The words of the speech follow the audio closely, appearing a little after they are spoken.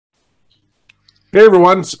Hey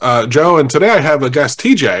everyone, it's, Joe, and today I have a guest,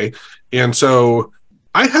 TJ. And so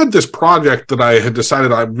I had this project that I had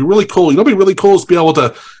decided I'd be really cool. You know, what'd be really cool is to be able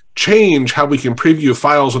to change how we can preview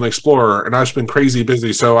files in Explorer. And I've just been crazy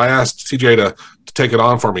busy, so I asked TJ to take it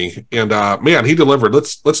on for me. And man, he delivered.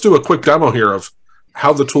 Let's do a quick demo here of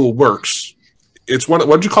how the tool works. It's what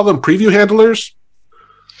did you call them? Preview handlers?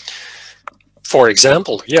 For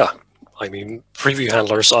example, yeah. I mean, preview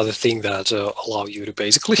handlers are the thing that allow you to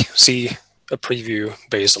basically see a preview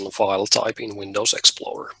based on the file type in Windows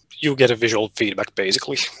Explorer. You get a visual feedback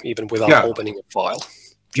basically, even without opening a file.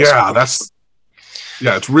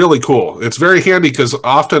 It's really cool. It's very handy because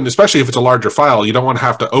often, especially if it's a larger file, you don't want to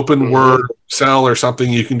have to open Word, Excel, or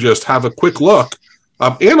something. You can just have a quick look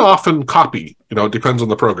and often copy. You know, it depends on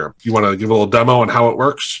the program. You want to give a little demo on how it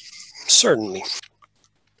works? Certainly.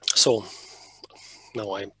 So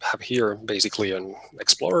now I have here basically an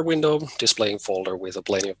Explorer window displaying folder with a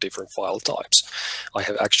plenty of different file types. I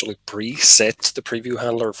have actually preset the preview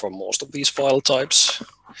handler for most of these file types,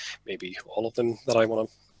 maybe all of them that I want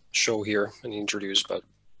to show here and introduce. But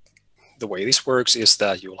the way this works is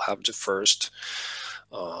that you'll have to first,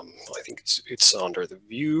 I think it's under the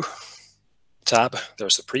View tab,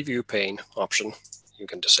 there's the Preview pane option. You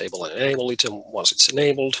can disable and enable it, and once it's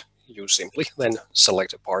enabled, you simply then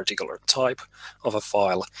select a particular type of a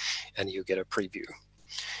file and you get a preview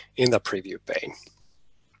in the preview pane.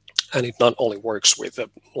 And it not only works with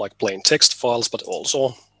like plain text files, but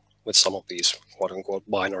also with some of these quote-unquote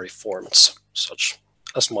binary formats, such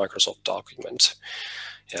as Microsoft Document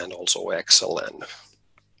and also Excel and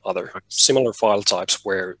other similar file types,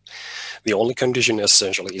 where the only condition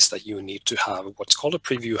essentially is that you need to have what's called a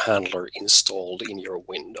preview handler installed in your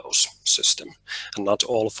Windows system. And not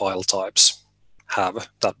all file types have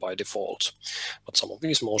that by default, but some of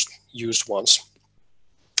these most used ones,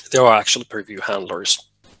 there are actually preview handlers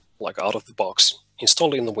like out of the box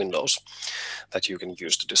installed in the Windows that you can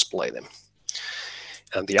use to display them.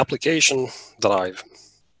 And the application that I've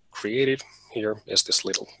created here is this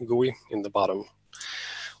little GUI in the bottom,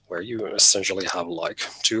 where you essentially have like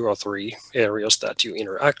 2 or 3 areas that you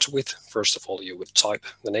interact with. First of all, you would type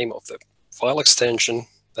the name of the file extension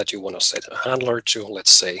that you want to set a handler to.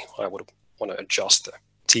 Let's say I would want to adjust the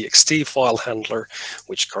TXT file handler,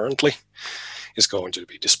 which currently is going to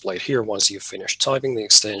be displayed here once you finish typing the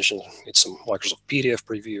extension. It's a Microsoft PDF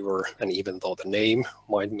previewer, and even though the name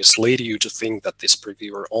might mislead you to think that this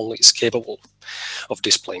previewer only is capable of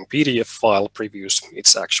displaying PDF file previews,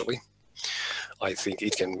 it's actually, I think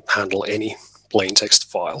it can handle any plain text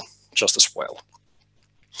file just as well.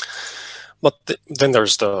 But then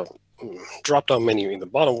there's the drop-down menu in the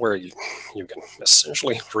bottom where you can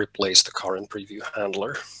essentially replace the current preview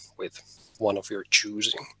handler with one of your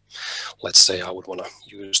choosing. Let's say I would want to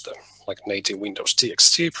use the native Windows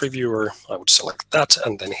TXT previewer. I would select that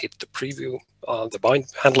and then hit the preview, the bind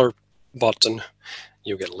handler button.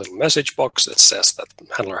 You get a little message box that says that the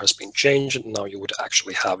handler has been changed. Now you would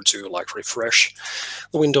actually have to refresh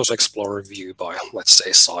the Windows Explorer view by, let's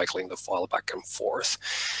say, cycling the file back and forth.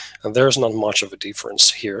 And there's not much of a difference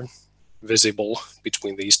here visible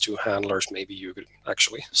between these two handlers. Maybe you could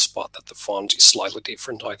actually spot that the font is slightly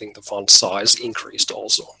different. I think the font size increased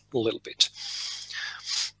also a little bit.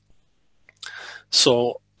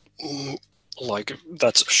 So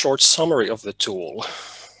that's a short summary of the tool.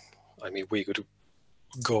 I mean, we could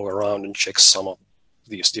go around and check some of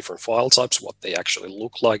these different file types, what they actually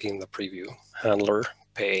look like in the preview handler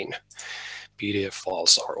pane. PDF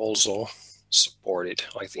files are also supported.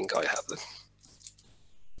 I think I have the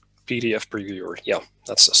PDF previewer. Yeah,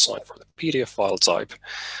 that's assigned for the PDF file type.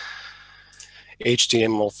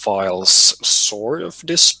 HTML files sort of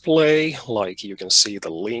display, like you can see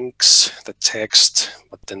the links, the text,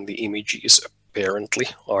 but then the images apparently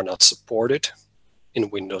are not supported in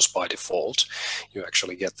Windows by default. You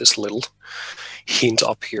actually get this little hint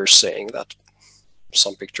up here saying that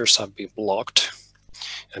some pictures have been blocked,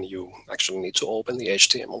 and you actually need to open the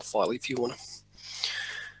HTML file if you want to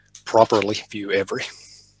properly view every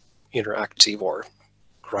interactive or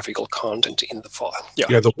graphical content in the file.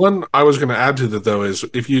 Yeah, the one I was going to add to that, though, is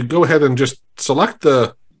if you go ahead and just select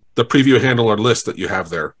the preview handler list that you have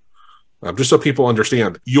there, just so people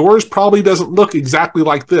understand, yours probably doesn't look exactly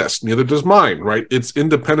like this. Neither does mine, right? It's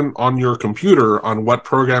independent on your computer on what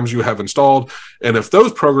programs you have installed. And if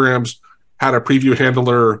those programs had a preview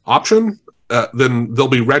handler option, then they'll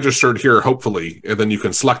be registered here, hopefully, and then you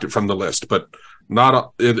can select it from the list. But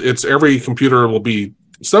not it's every computer will be,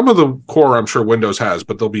 some of the core I'm sure Windows has,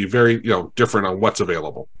 but they'll be very different on what's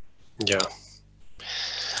available. Yeah.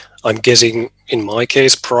 I'm guessing in my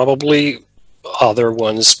case, probably other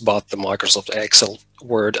ones, but the Microsoft Excel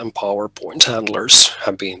Word and PowerPoint handlers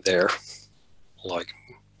have been there like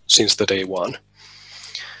since the day one.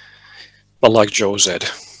 But like Joe said,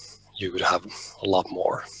 you could have a lot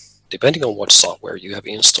more, depending on what software you have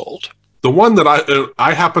installed. The one that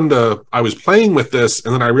I was playing with this,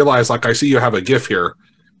 and then I realized, like, I see you have a GIF here,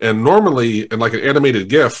 and normally, in like an animated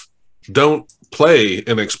GIF, don't play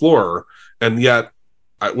in Explorer, and yet,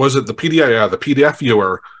 was it the PDF? Yeah, the PDF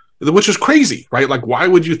viewer, which is crazy, right? Like, why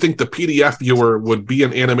would you think the PDF viewer would be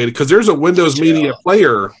an animated? Because there's a Windows Media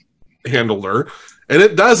Player handler, and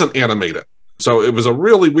it doesn't animate it. So it was a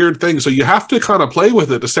really weird thing. So you have to kind of play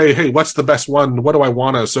with it to say, hey, what's the best one? What do I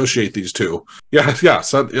want to associate these two? Yeah.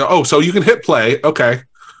 So you can hit play. Okay.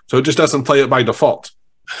 So it just doesn't play it by default.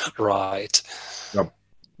 Right. Yep.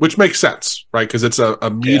 Which makes sense, right? Because it's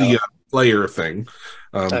a media player thing.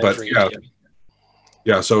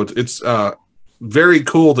 Yeah. So it's very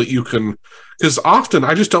cool that you can, because often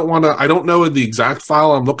I just I don't know the exact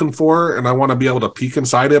file I'm looking for, and I want to be able to peek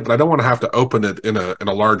inside it, but I don't want to have to open it in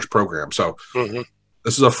a large program. So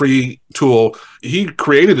this is a free tool. He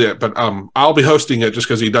created it, but I'll be hosting it just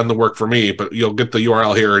because he done the work for me, but you'll get the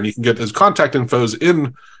URL here, and you can get his contact infos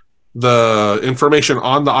in the information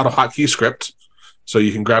on the AutoHotkey script. So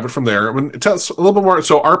you can grab it from there. I mean, tell us a little bit more.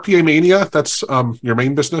 So RPA Mania, that's your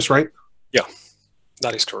main business, right? Yeah,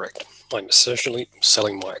 that is correct. I'm essentially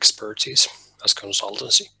selling my expertise as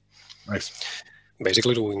consultancy. Nice.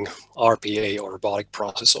 Basically doing RPA, or robotic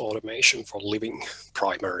process automation, for a living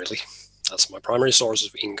primarily. That's my primary source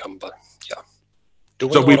of income, but yeah.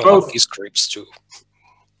 Doing so we both scripts too.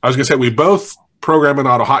 I was going to say, we both program in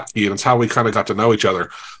AutoHotkey, and it's how we kind of got to know each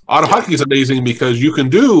other. AutoHotkey is amazing because you can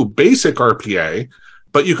do basic RPA,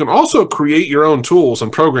 but you can also create your own tools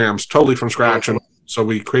and programs totally from scratch. And so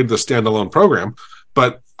we created the standalone program.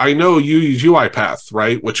 But I know you use UiPath,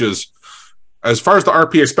 right? Which is, as far as the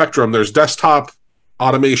RPA spectrum, there's desktop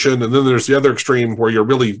automation, and then there's the other extreme where you're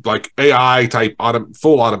really like AI type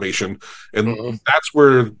full automation. And that's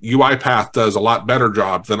where UiPath does a lot better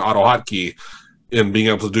job than AutoHotkey in being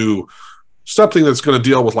able to do something that's going to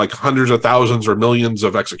deal with like hundreds of thousands or millions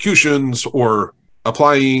of executions, or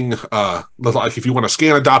applying, like if you want to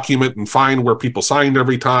scan a document and find where people signed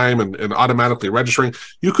every time and automatically registering,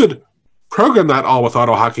 you could program that all with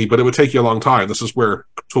AutoHotkey, but it would take you a long time. This is where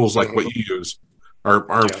tools like what you use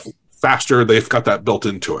are faster. They've got that built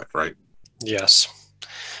into it, right? Yes.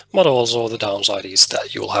 But also the downside is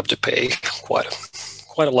that you'll have to pay quite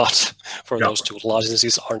a lot for those tools.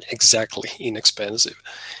 Licenses aren't exactly inexpensive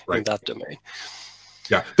in that domain.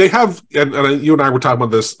 Yeah, they have, and you and I were talking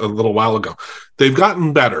about this a little while ago. They've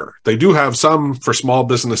gotten better. They do have some for small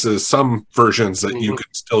businesses, some versions that you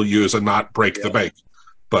can still use and not break the bank.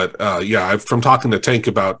 But from talking to Tank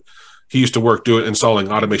about, he used to work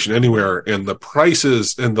installing Automation Anywhere, and the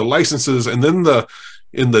prices and the licenses, and then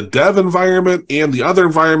in the dev environment and the other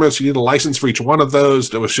environments, you need a license for each one of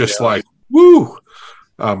those. It was just like, woo.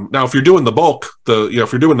 Now, if you're doing the bulk,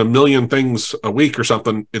 if you're doing 1 million things a week or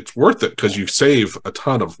something, it's worth it because you save a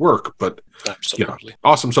ton of work. But absolutely,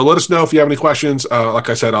 awesome. So let us know if you have any questions. Like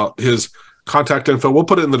I said, his contact info, we'll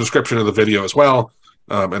put it in the description of the video as well,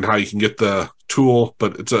 and how you can get the tool.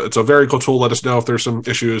 But it's a very cool tool. Let us know if there's some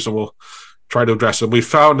issues, and we'll try to address them. We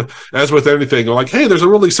found, as with anything, we're like, hey, there's a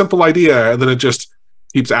really simple idea, and then it just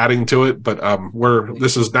keeps adding to it. But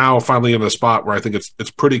this is now finally in a spot where I think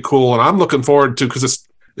it's pretty cool, and I'm looking forward to, because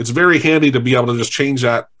it's very handy to be able to just change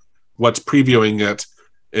what's previewing it,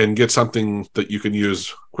 and get something that you can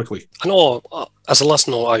use quickly. I know, as a last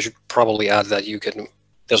note, I should probably add that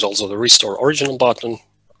there's also the Restore Original button,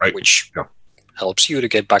 which helps you to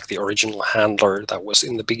get back the original handler that was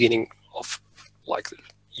in the beginning of like the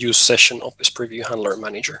use session of this Preview Handler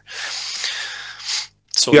Manager.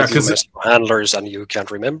 So if you mess with handlers and you can't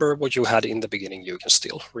remember what you had in the beginning, you can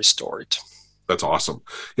still restore it. That's awesome.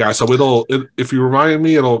 Yeah, so if you remind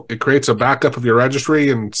me, it creates a backup of your registry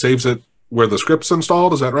and saves it where the script's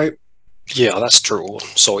installed. Is that right? Yeah, that's true.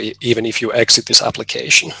 So even if you exit this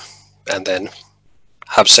application and then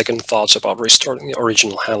have second thoughts about restoring the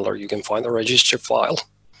original handler, you can find the register file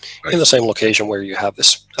in the same location where you have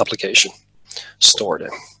this application stored in.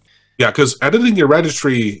 Yeah, because editing your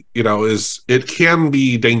registry, it can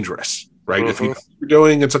be dangerous. Right? If you know what you're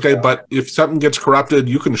doing, it's okay. But if something gets corrupted,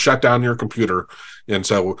 you can shut down your computer. And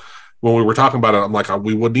so when we were talking about it, I'm like,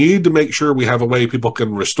 we would need to make sure we have a way people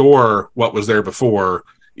can restore what was there before,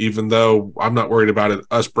 even though I'm not worried about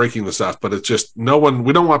us breaking the stuff. But it's just we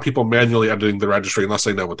don't want people manually editing the registry unless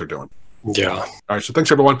they know what they're doing. Yeah. All right. So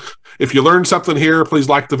thanks, everyone. If you learned something here, please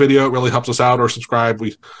like the video. It really helps us out, or subscribe.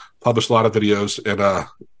 We publish a lot of videos, and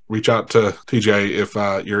reach out to TJ if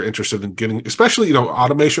you're interested in getting, especially,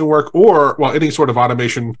 automation work or, well, any sort of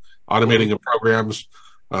automating of programs.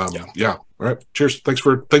 Yeah. All right. Cheers. Thanks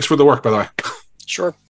for the work, by the way. Sure.